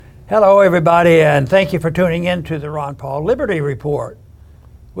Hello, everybody, and thank you for tuning in to the Ron Paul Liberty Report.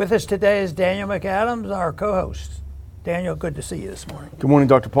 With us today is Daniel McAdams, our co-host. Daniel, good to see you this morning. Good morning,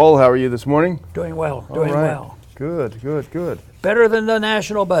 Dr. Paul. How are you this morning? Doing well, well. Good. Better than the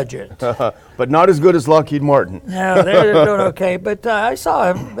national budget. But not as good as Lockheed Martin. No, they're doing okay. But I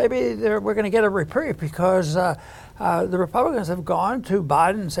saw maybe we're going to get a reprieve because the Republicans have gone to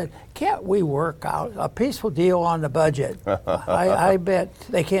Biden and said, can't we work out a peaceful deal on the budget? I bet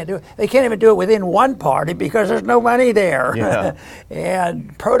they can't do it. They can't even do it within one party because there's no money there. Yeah.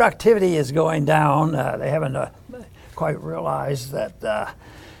 And productivity is going down. They haven't quite realized that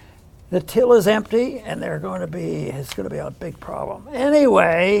the till is empty, and it's going to be a big problem.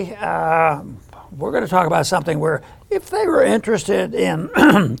 Anyway, we're going to talk about something where if they were interested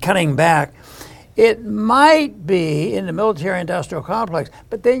in cutting back, it might be in the military-industrial complex,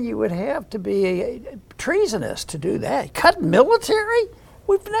 but then you would have to be treasonous to do that. Cut military?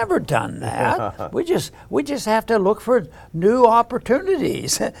 We've never done that. We just have to look for new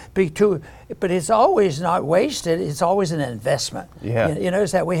opportunities. But it's always not wasted. It's always an investment. Yeah. You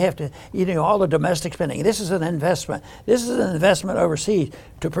notice that we have to, all the domestic spending. This is an investment. This is an investment overseas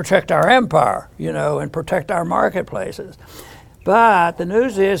to protect our empire, and protect our marketplaces. But the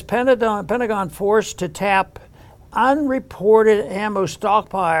news is Pentagon forced to tap unreported ammo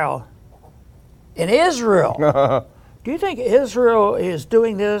stockpile in Israel. Do you think Israel is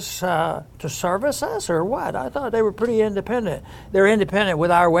doing this to service us or what? I thought they were pretty independent. They're independent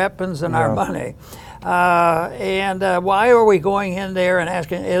with our weapons and our money. And why are we going in there and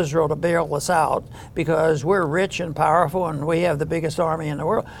asking Israel to bail us out? Because we're rich and powerful and we have the biggest army in the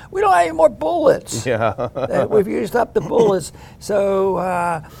world. We don't have any more bullets. Yeah. We've used up the bullets.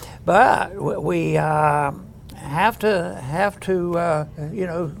 So, but we have to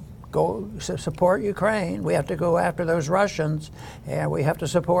go support Ukraine. We have to go after those Russians, and we have to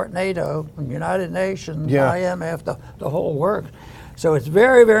support NATO, United Nations, IMF, the whole works. So it's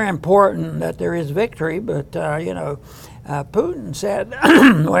very, very important that there is victory. But Putin said,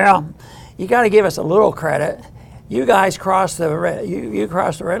 "Well, you got to give us a little credit. You guys crossed the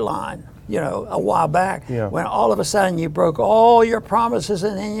red line." A while back, when all of a sudden you broke all your promises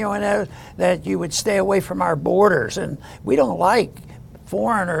and innuendos that you would stay away from our borders, and we don't like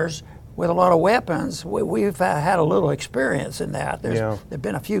foreigners with a lot of weapons. We've had a little experience in that. There've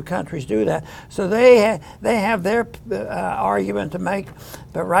been a few countries do that, so they have their argument to make.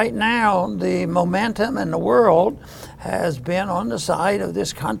 But right now, the momentum in the world has been on the side of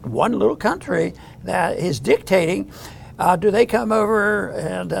this one little country that is dictating. Do they come over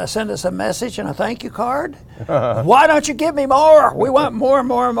and send us a message and a thank you card? Why don't you give me more? We want more and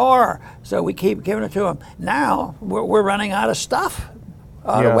more and more. So we keep giving it to them. Now we're running out of stuff.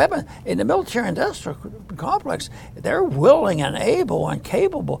 The weapon in the military-industrial complex, they're willing and able and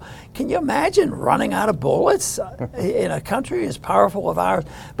capable. Can you imagine running out of bullets in a country as powerful as ours?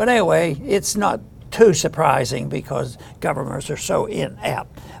 But anyway, it's not too surprising because governments are so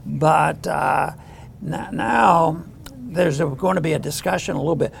inept. But now there's going to be a discussion a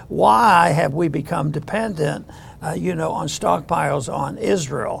little bit. Why have we become dependent on stockpiles on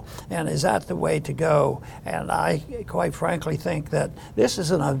Israel, and is that the way to go? And I quite frankly think that this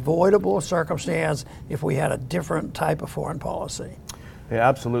is an avoidable circumstance if we had a different type of foreign policy. Yeah,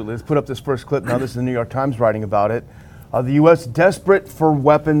 absolutely. Let's put up this first clip now. This is the New York Times writing about it. The U.S. desperate for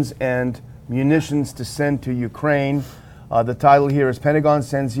weapons and munitions to send to Ukraine. The title here is Pentagon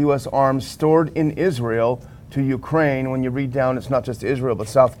sends U.S. arms stored in Israel to Ukraine. When you read down, it's not just Israel, but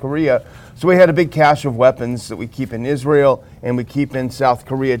South Korea. So we had a big cache of weapons that we keep in Israel and we keep in South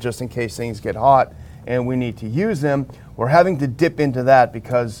Korea just in case things get hot and we need to use them. We're having to dip into that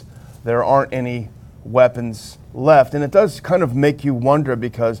because there aren't any weapons left. And it does kind of make you wonder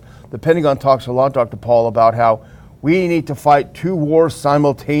because the Pentagon talks a lot, Dr. Paul, about how we need to fight two wars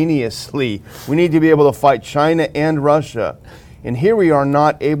simultaneously. We need to be able to fight China and Russia. And here we are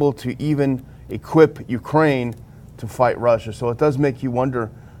not able to even equip Ukraine to fight Russia. So it does make you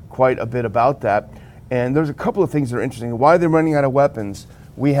wonder quite a bit about that. And there's a couple of things that are interesting. Why they're running out of weapons.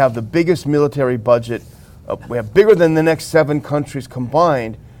 We have the biggest military budget. We have bigger than the next 7 countries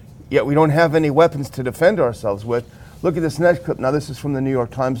combined, yet we don't have any weapons to defend ourselves with. Look at this next clip. Now this is from the New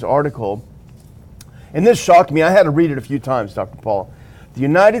York Times article. And this shocked me. I had to read it a few times, Dr. Paul. The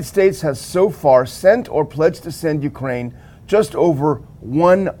United States has so far sent or pledged to send Ukraine just over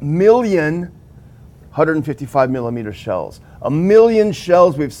 1 million 155 millimeter shells. 1 million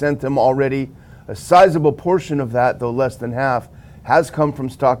shells we've sent them already. A sizable portion of that, though less than half, has come from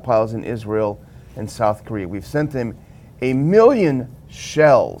stockpiles in Israel and South Korea. We've sent them 1 million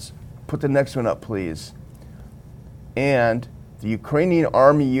shells. Put the next one up, please. And The Ukrainian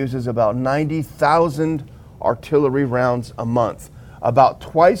army uses about 90,000 artillery rounds a month, about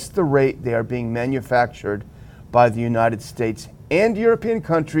twice the rate they are being manufactured by the United States and European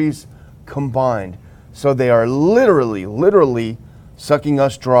countries combined. So they are literally sucking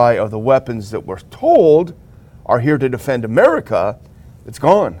us dry of the weapons that we're told are here to defend America. It's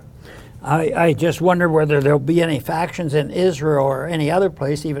gone. I just wonder whether there'll be any factions in Israel or any other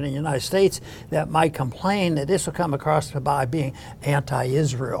place, even in the United States, that might complain that this will come across by being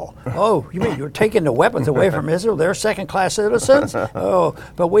anti-Israel. Oh, you mean you're taking the weapons away from Israel? They're second-class citizens? Oh,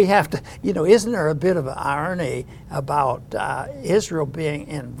 but we have to, isn't there a bit of an irony about Israel being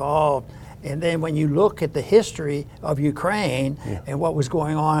involved? And then when you look at the history of Ukraine and what was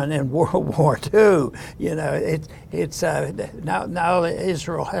going on in World War II, it's now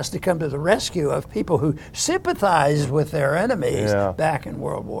Israel has to come to the rescue of people who sympathized with their enemies back in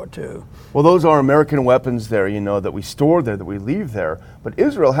World War II. Well, those are American weapons there, that we store there, that we leave there. But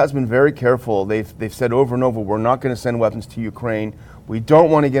Israel has been very careful. They've said over and over, we're not going to send weapons to Ukraine. We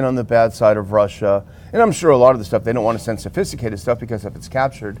don't want to get on the bad side of Russia. And I'm sure a lot of the stuff, they don't want to send sophisticated stuff because if it's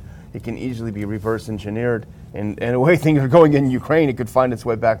captured, it can easily be reverse engineered. And the way things are going in Ukraine, it could find its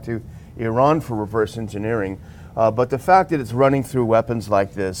way back to Iran for reverse engineering. But the fact that it's running through weapons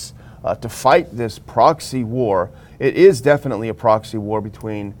like this to fight this proxy war, it is definitely a proxy war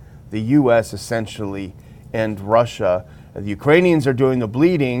between the U.S. essentially and Russia. The Ukrainians are doing the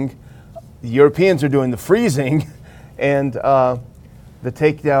bleeding, the Europeans are doing the freezing, and the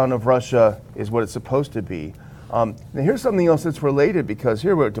takedown of Russia is what it's supposed to be. Now here's something else that's related, because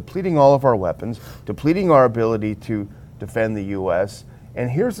here we're depleting all of our weapons, depleting our ability to defend the U.S.,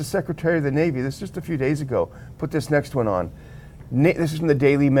 and here's the Secretary of the Navy, this is just a few days ago, put this next one on. This is from the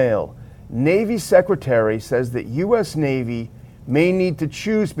Daily Mail. Navy Secretary says that U.S. Navy may need to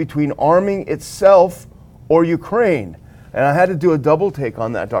choose between arming itself or Ukraine. And I had to do a double take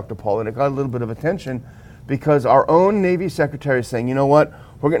on that, Dr. Paul, and it got a little bit of attention because our own Navy Secretary is saying, you know what,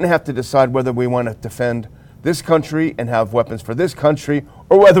 we're going to have to decide whether we want to defend this country and have weapons for this country,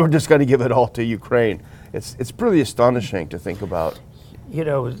 or whether we're just going to give it all to Ukraine. It's pretty astonishing to think about.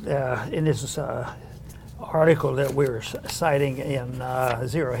 In this article that we were citing in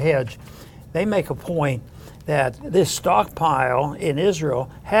Zero Hedge, they make a point that this stockpile in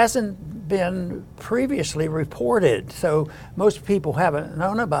Israel hasn't been previously reported, so most people haven't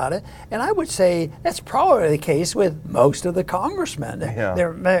known about it. And I would say that's probably the case with most of the congressmen. Yeah.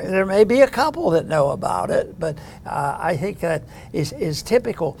 There may be a couple that know about it, but I think that is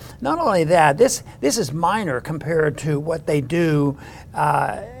typical. Not only that, this is minor compared to what they do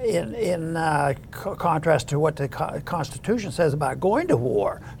in contrast to what the Constitution says about going to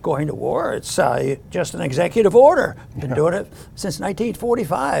war. Going to war, it's just an executive order. Been doing it since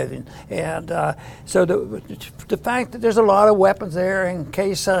 1945, and so the fact that there's a lot of weapons there in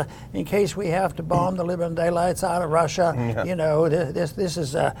case we have to bomb the living daylights out of Russia,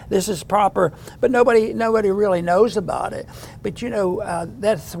 this is proper. But nobody really knows about it. But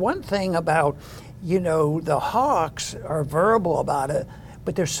that's one thing about the hawks are verbal about it.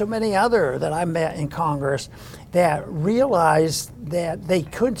 But there's so many other that I met in Congress that realized that they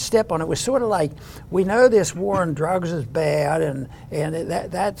could step on it. It was sort of like, we know this war on drugs is bad, and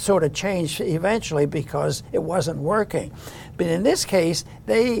that sort of changed eventually because it wasn't working. But in this case,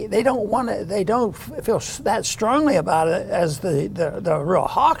 they don't feel that strongly about it as the real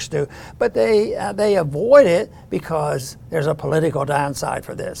hawks do, but they avoid it because there's a political downside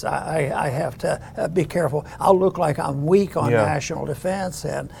for this. I have to be careful. I'll look like I'm weak on national defense,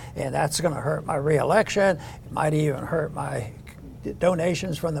 and that's going to hurt my reelection. It might even hurt my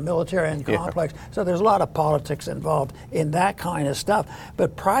donations from the military and complex. So there's a lot of politics involved in that kind of stuff.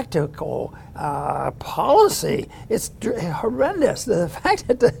 But practical policy, it's horrendous. The fact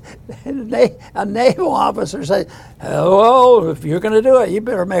that a naval officer says, "Oh, if you're going to do it, you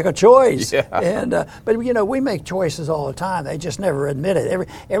better make a choice." Yeah. And but we make choices all the time. They just never admit it.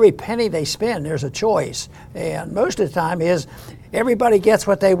 Every penny they spend, there's a choice, and most of the time is everybody gets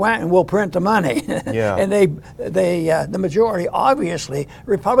what they want, and we'll print the money. Yeah. And the majority, obviously,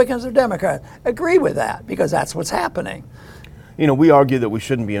 Republicans or Democrats, agree with that because that's what's happening. We argue that we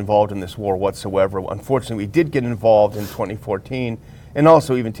shouldn't be involved in this war whatsoever. Unfortunately, we did get involved in 2014, and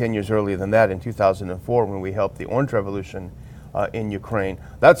also even 10 years earlier than that in 2004 when we helped the Orange Revolution in Ukraine.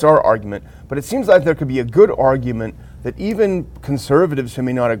 That's our argument. But it seems like there could be a good argument that even conservatives who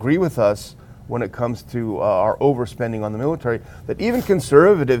may not agree with us when it comes to our overspending on the military, that even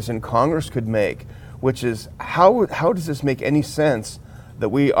conservatives in Congress could make, which is how does this make any sense that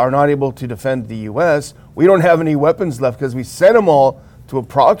we are not able to defend the U.S.? We don't have any weapons left because we sent them all to a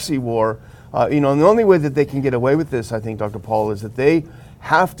proxy war. And the only way that they can get away with this, I think, Dr. Paul, is that they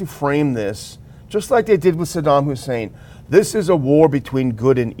have to frame this just like they did with Saddam Hussein. This is a war between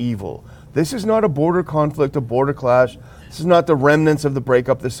good and evil. This is not a border conflict, a border clash. This is not the remnants of the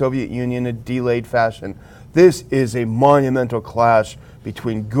breakup of the Soviet Union in delayed fashion. This is a monumental clash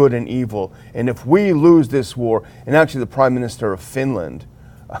between good and evil. And if we lose this war, and actually the Prime Minister of Finland,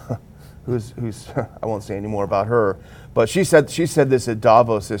 who's I won't say any more about her, but she said this at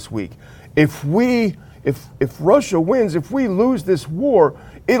Davos this week. If Russia wins, if we lose this war,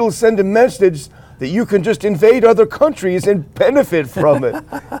 it'll send a message that you can just invade other countries and benefit from it.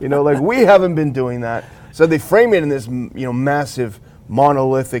 Like we haven't been doing that. So they frame it in this, massive,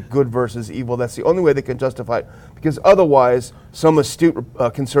 monolithic good versus evil. That's the only way they can justify it. Because otherwise, some astute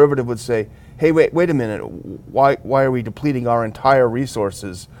conservative would say, hey, wait a minute. Why are we depleting our entire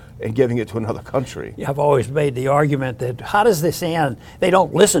resources and giving it to another country? Yeah, I've always made the argument that how does this end? They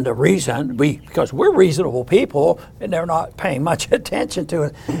don't listen to reason because we're reasonable people and they're not paying much attention to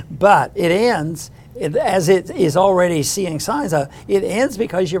it. But it ends, as it is already seeing signs of, it ends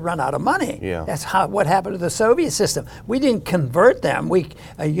because you run out of money. Yeah. That's what happened to the Soviet system. We didn't convert them.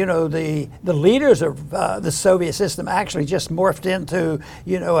 The leaders of the Soviet system actually just morphed into,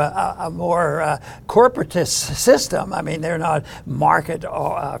 a more corporatist system. I mean, they're not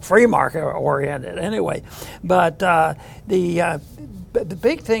free market oriented anyway. But the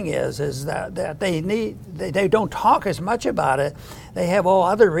big thing is that they don't talk as much about it. They have all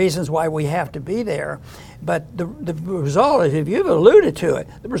other reasons why we have to be there. But the result is, if you've alluded to it,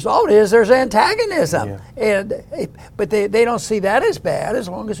 the result is there's antagonism. Yeah. But they don't see that as bad as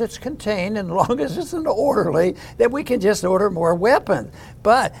long as it's contained and as long as it's an orderly, that we can just order more weapons.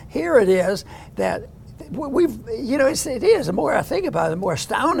 But here it is that it is. The more I think about it, the more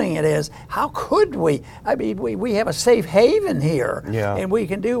astounding it is. How could we? I mean, we have a safe haven here, and we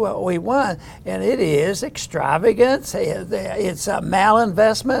can do what we want, and it is extravagance. It's a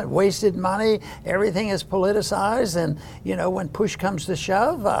malinvestment, wasted money. Everything is politicized, and when push comes to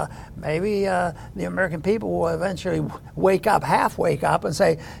shove, maybe the American people will eventually half wake up, and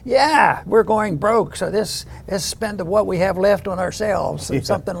say, "Yeah, we're going broke. So let's spend what we have left on ourselves,"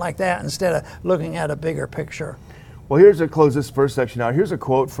 something like that, instead of looking at a bigger picture. Well, here's to close this first section out. Here's a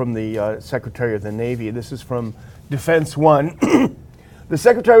quote from the Secretary of the Navy. This is from Defense One. The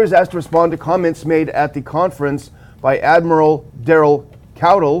Secretary was asked to respond to comments made at the conference by Admiral Daryl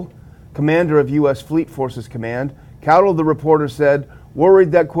Cowdell, commander of U.S. Fleet Forces Command. Cowdell, the reporter said,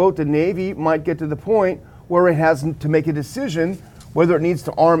 worried that, quote, the Navy might get to the point where it has to make a decision whether it needs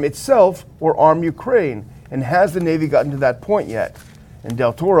to arm itself or arm Ukraine. And has the Navy gotten to that point yet? And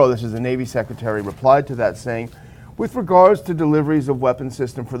Del Toro, this is the Navy Secretary, replied to that saying, with regards to deliveries of weapons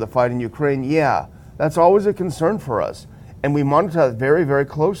system for the fight in Ukraine, yeah, that's always a concern for us. And we monitor that very, very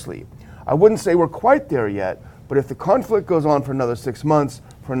closely. I wouldn't say we're quite there yet, but if the conflict goes on for another 6 months,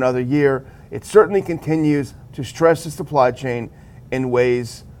 for another year, it certainly continues to stress the supply chain in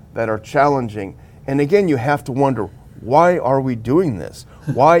ways that are challenging. And again, you have to wonder, why are we doing this?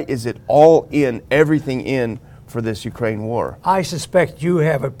 Why is it all in, everything in, for this Ukraine war? I suspect you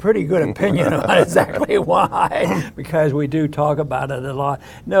have a pretty good opinion on exactly why, because we do talk about it a lot.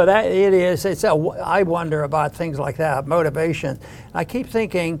 No, that it is. I wonder about things like that, motivation. I keep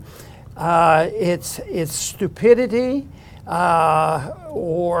thinking it's stupidity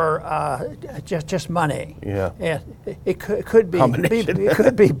or just money. Yeah. And it could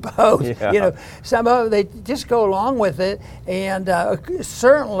be both. Yeah. Some of they just go along with it, and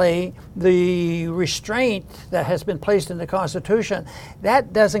certainly the restraint that has been placed in the Constitution,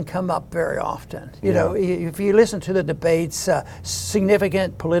 that doesn't come up very often. If you listen to the debates,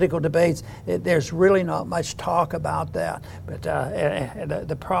 significant political debates, there's really not much talk about that. But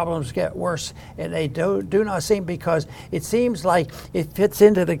the problems get worse, and they do not seem, because it seems like it fits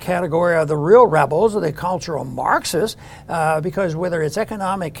into the category of the real rebels, or the cultural Marxists, because whether it's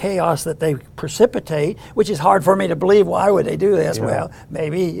economic chaos that they precipitate, which is hard for me to believe, why would they do this? Yeah. Well,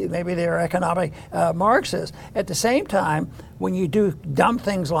 maybe they're economic Marxists. At the same time, when you do dumb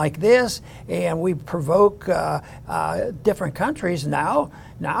things like this, and we provoke different countries now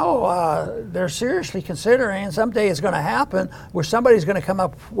they're seriously considering, and someday it's going to happen, where somebody's going to come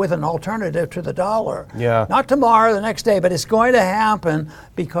up with an alternative to the dollar. Yeah. Not tomorrow, the next day, but it's going to happen,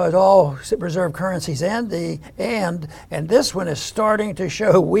 because all reserve currencies end, and this one is starting to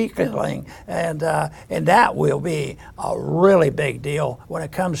show weakening, and that will be a really big deal when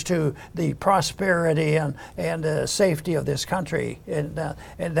it comes to the prosperity and safety of this country, and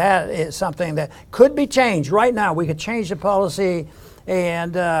that is something that could be changed right now. We could change the policy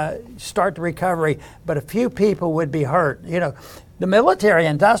and start the recovery, but a few people would be hurt. The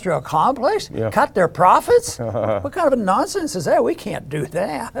military-industrial complex cut their profits? What kind of a nonsense is that? We can't do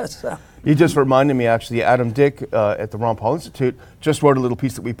that. So. You just reminded me, actually, Adam Dick at the Ron Paul Institute just wrote a little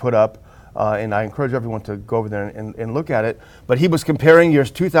piece that we put up, and I encourage everyone to go over there and look at it. But he was comparing your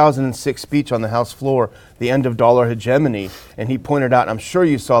 2006 speech on the House floor, the end of dollar hegemony, and he pointed out, and I'm sure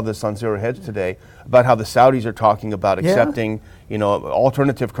you saw this on Zero Hedge today, about how the Saudis are talking about accepting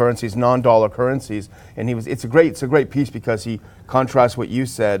alternative currencies, non-dollar currencies. And it's a great piece because he contrasts what you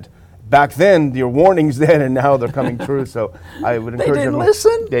said back then, your warnings then, and now they're coming true. So I would encourage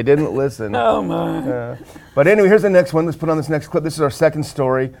everyone. They didn't listen. Oh my. But anyway, here's the next one. Let's put on this next clip. This is our second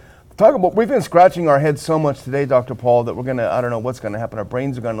story. We've been scratching our heads so much today, Dr. Paul, that I don't know what's going to happen. Our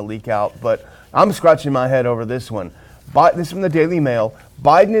brains are going to leak out. But I'm scratching my head over this one. This is from the Daily Mail.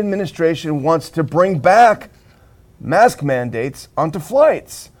 Biden administration wants to bring back mask mandates onto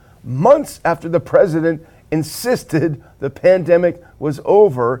flights months after the president insisted the pandemic was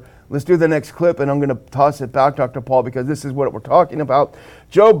over. Let's do the next clip, and I'm going to toss it back, Dr. Paul, because this is what we're talking about.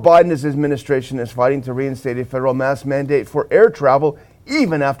 Joe Biden's administration is fighting to reinstate a federal mask mandate for air travel,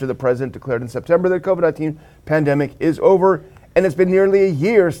 even after the president declared in September that COVID-19 pandemic is over, and it's been nearly a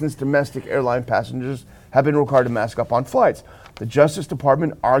year since domestic airline passengers have been required to mask up on flights. The Justice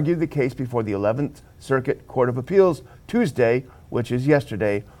Department argued the case before the 11th Circuit Court of Appeals Tuesday, which is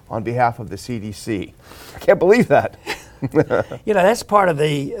yesterday, on behalf of the CDC. I can't believe that. That's part of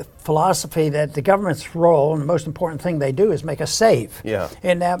the philosophy that the government's role, and the most important thing they do, is make us safe. Yeah.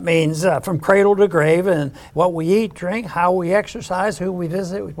 And that means from cradle to grave, and what we eat, drink, how we exercise, who we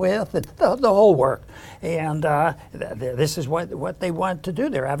visit with, and the whole work. And this is what they want to do.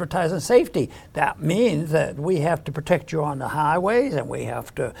 They're advertising safety. That means that we have to protect you on the highways, and we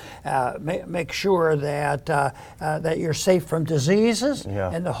have to make sure that that you're safe from diseases,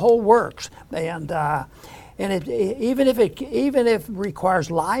 and the whole works. And even if it requires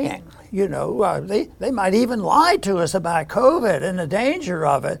lying, they might even lie to us about COVID and the danger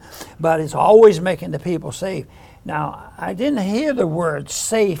of it, but it's always making the people safe. Now, I didn't hear the word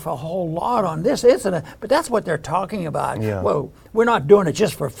safe a whole lot on this incident, but that's what they're talking about. Yeah. Well, we're not doing it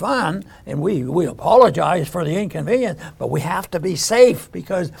just for fun, and we apologize for the inconvenience, but we have to be safe,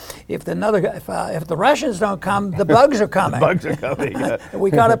 because if the Russians don't come, the bugs are coming. The bugs are coming. Yeah.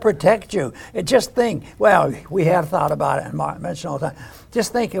 We got to protect you. And just think, we have thought about it, and Mark mentioned all the time.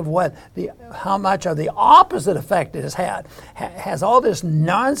 Just think of how much of the opposite effect it has had. Has all this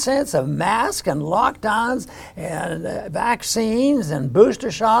nonsense of masks and lockdowns and vaccines and booster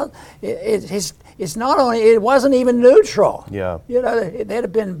shots. It's not only, it wasn't even neutral. Yeah. It'd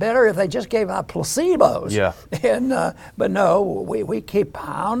have been better if they just gave out placebos. Yeah. And but no, we keep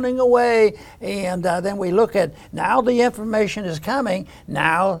pounding away, and then we look at, now the information is coming.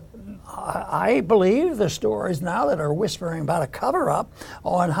 Now, I believe the stories now that are whispering about a cover-up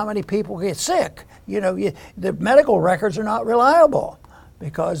on how many people get sick. The medical records are not reliable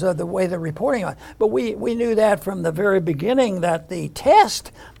because of the way they're reporting on it. But we knew that from the very beginning, that the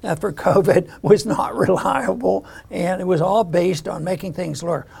test for COVID was not reliable, and it was all based on making things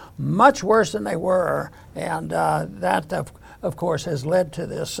look much worse than they were. And that, of course, has led to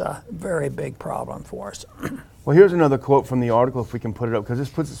this very big problem for us. Well, here's another quote from the article, if we can put it up, because this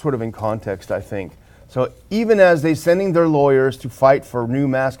puts it sort of in context, I think. So even as they're sending their lawyers to fight for new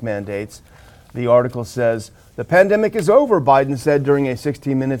mask mandates, the article says, "The pandemic is over," Biden said during a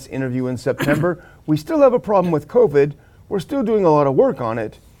 60 Minutes interview in September. "We still have a problem with COVID. We're still doing a lot of work on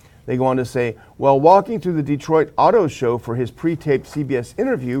it." They go on to say, while walking through the Detroit Auto Show for his pre-taped CBS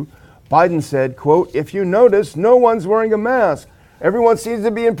interview, Biden said, quote, "If you notice, no one's wearing a mask. Everyone seems to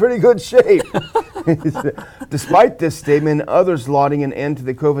be in pretty good shape." Despite this statement and others lauding an end to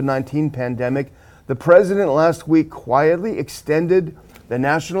the COVID-19 pandemic, the president last week quietly extended the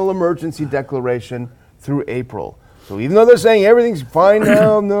national emergency declaration through April. So even though they're saying everything's fine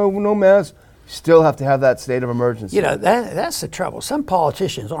now, no mask, still have to have that state of emergency. That's the trouble. Some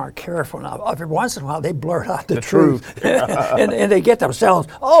politicians aren't careful enough. Every once in a while, they blurt out the truth. and they get themselves,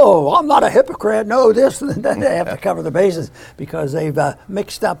 I'm not a hypocrite. No, this and that. They have to cover the bases because they've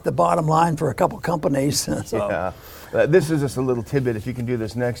mixed up the bottom line for a couple companies. So. Yeah. This is just a little tidbit, if you can do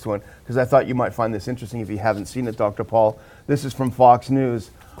this next one, because I thought you might find this interesting if you haven't seen it, Dr. Paul. This is from Fox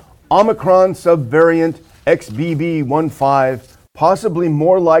News. Omicron subvariant XBB.1.5 possibly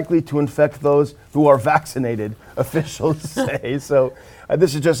more likely to infect those who are vaccinated, officials say. So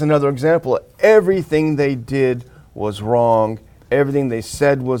this is just another example. Everything they did was wrong. Everything they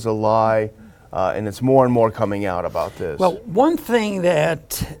said was a lie. And it's more and more coming out about this. Well, one thing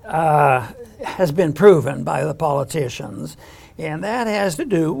that has been proven by the politicians And that has to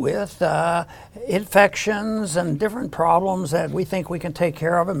do with infections and different problems that we think we can take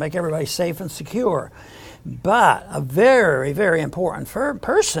care of and make everybody safe and secure. But a very, very important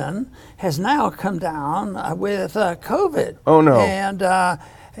person has now come down with COVID. Oh, no.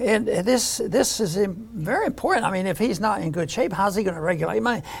 And this is very important. I mean, if he's not in good shape, how's he going to regulate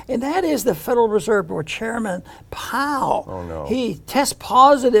money? And that is the Federal Reserve Board Chairman Powell. Oh, no. He tests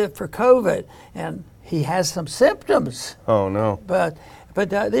positive for COVID, and he has some symptoms. Oh, no. But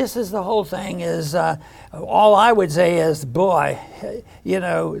this is the whole thing is, all I would say is, boy,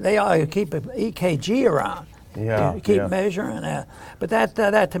 they ought to keep an EKG around. Yeah, Keep measuring that. But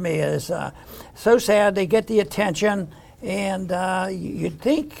that to me is so sad. They get the attention. And you'd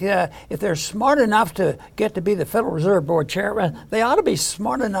think if they're smart enough to get to be the Federal Reserve Board chairman, they ought to be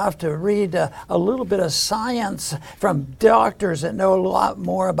smart enough to read a little bit of science from doctors that know a lot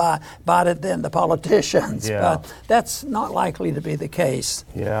more about it than the politicians. Yeah. But that's not likely to be the case.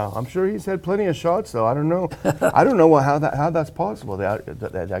 Yeah, I'm sure he's had plenty of shots, though. I don't know. I don't know how that's possible. I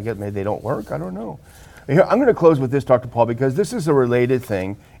guess maybe they don't work. I don't know. Here, I'm going to close with this, Dr. Paul, because this is a related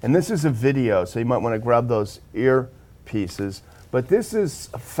thing, and this is a video, so you might want to grab those earpieces. But this is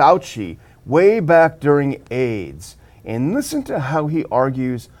Fauci way back during AIDS, and listen to how he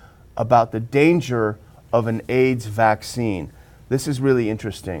argues about the danger of an AIDS vaccine. This is really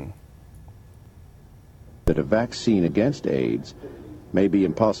interesting. That a vaccine against AIDS may be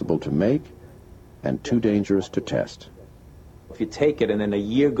impossible to make and too dangerous to test. If you take it and then a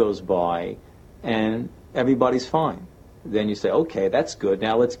year goes by and everybody's fine, then you say, okay, that's good.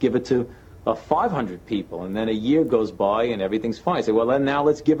 Now let's give it to 500 people. And then a year goes by and everything's fine. You say, well, then now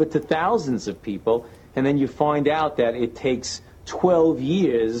let's give it to thousands of people. And then you find out that it takes 12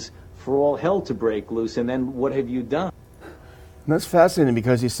 years for all hell to break loose. And then what have you done? And that's fascinating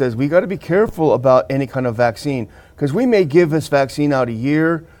because he says we got to be careful about any kind of vaccine because we may give this vaccine out a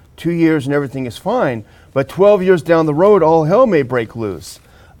year, 2 years, and everything is fine. But 12 years down the road, all hell may break loose.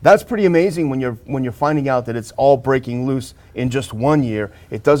 That's pretty amazing when you're finding out that it's all breaking loose in just 1 year.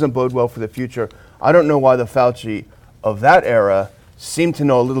 It doesn't bode well for the future. I don't know why the Fauci of that era seemed to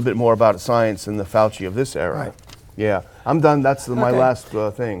know a little bit more about science than the Fauci of this era. Right. Yeah, I'm done. That's my last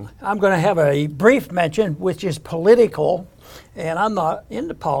thing. I'm going to have a brief mention, which is political, and I'm not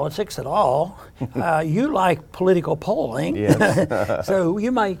into politics at all. You like political polling, yes. so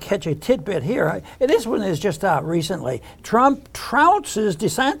you might catch a tidbit here. This one is just out recently. Trump trounces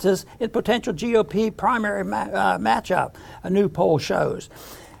DeSantis in potential GOP primary matchup, a new poll shows.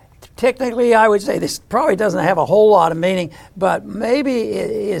 Technically, I would say this probably doesn't have a whole lot of meaning, but maybe it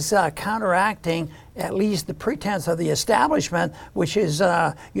is counteracting at least the pretense of the establishment, which is,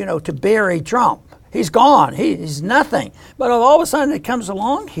 to bury Trump. He's gone. He's nothing. But all of a sudden it comes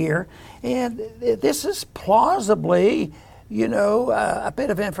along here, and this is plausibly, a bit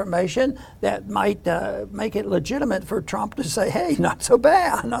of information that might make it legitimate for Trump to say, hey, not so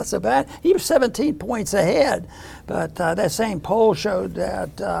bad, not so bad. He was 17 points ahead. But that same poll showed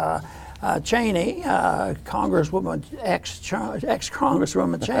that Cheney, Congresswoman,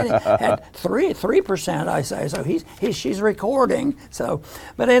 ex-Congresswoman Cheney, had 3%, I say. So she's recording. So,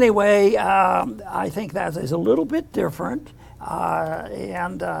 but anyway, I think that is a little bit different,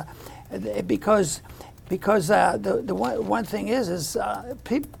 and because the one thing is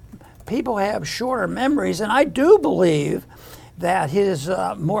people have shorter memories, and I do believe that his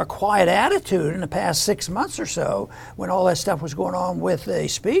more quiet attitude in the past 6 months or so, when all that stuff was going on with the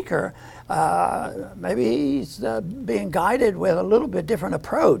speaker, maybe he's being guided with a little bit different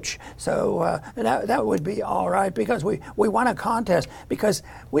approach. So that would be all right, because we want a contest, because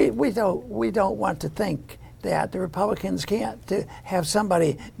we don't want to think that the Republicans can't have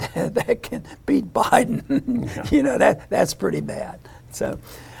somebody that can beat Biden. That's pretty bad. So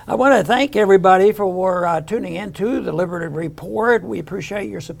I want to thank everybody for tuning in to the Liberty Report. We appreciate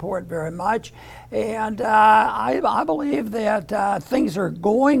your support very much. And I believe that things are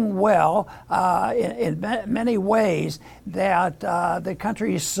going well in many ways, that the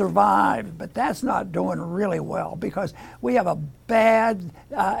country survived. But that's not doing really well, because we have a bad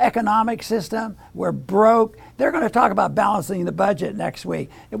economic system. We're broke. They're going to talk about balancing the budget next week.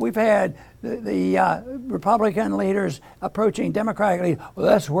 And we've had the Republican leaders approaching Democratic leaders, well,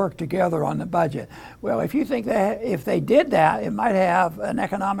 let's work together on the budget. Well, if you think that if they did that, it might have an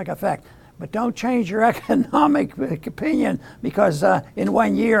economic effect. But don't change your economic opinion because in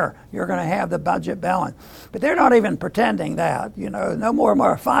 1 year you're going to have the budget balance. But they're not even pretending that, no more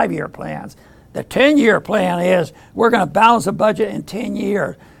 5-year plans. The 10-year plan is we're going to balance the budget in 10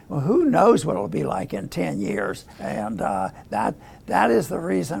 years. Well, who knows what it'll be like in 10 years? And that is the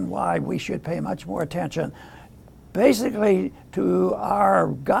reason why we should pay much more attention basically to our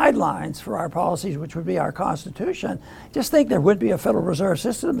guidelines for our policies, which would be our Constitution. Just think there wouldn't be a Federal Reserve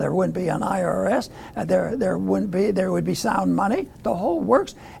System, there wouldn't be an IRS, there would be sound money, the whole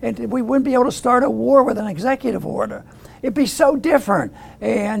works, and we wouldn't be able to start a war with an executive order. It'd be so different,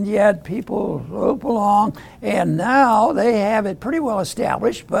 and yet people loop along, and now they have it pretty well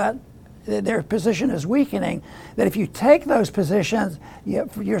established, but their position is weakening, that if you take those positions,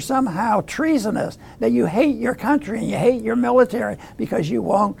 you're somehow treasonous, that you hate your country and you hate your military because you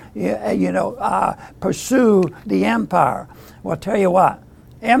won't pursue the empire. Well, I'll tell you what,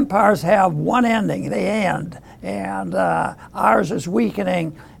 empires have one ending, they end, and ours is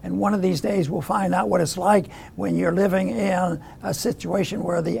weakening. And one of these days we'll find out what it's like when you're living in a situation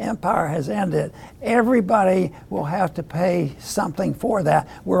where the empire has ended. Everybody will have to pay something for that.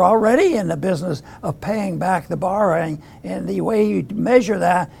 We're already in the business of paying back the borrowing, and the way you measure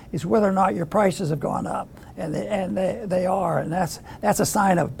that is whether or not your prices have gone up, and they are, and that's a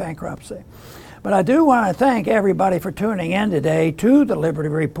sign of bankruptcy. But I do want to thank everybody for tuning in today to the Liberty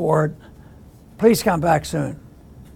Report. Please come back soon.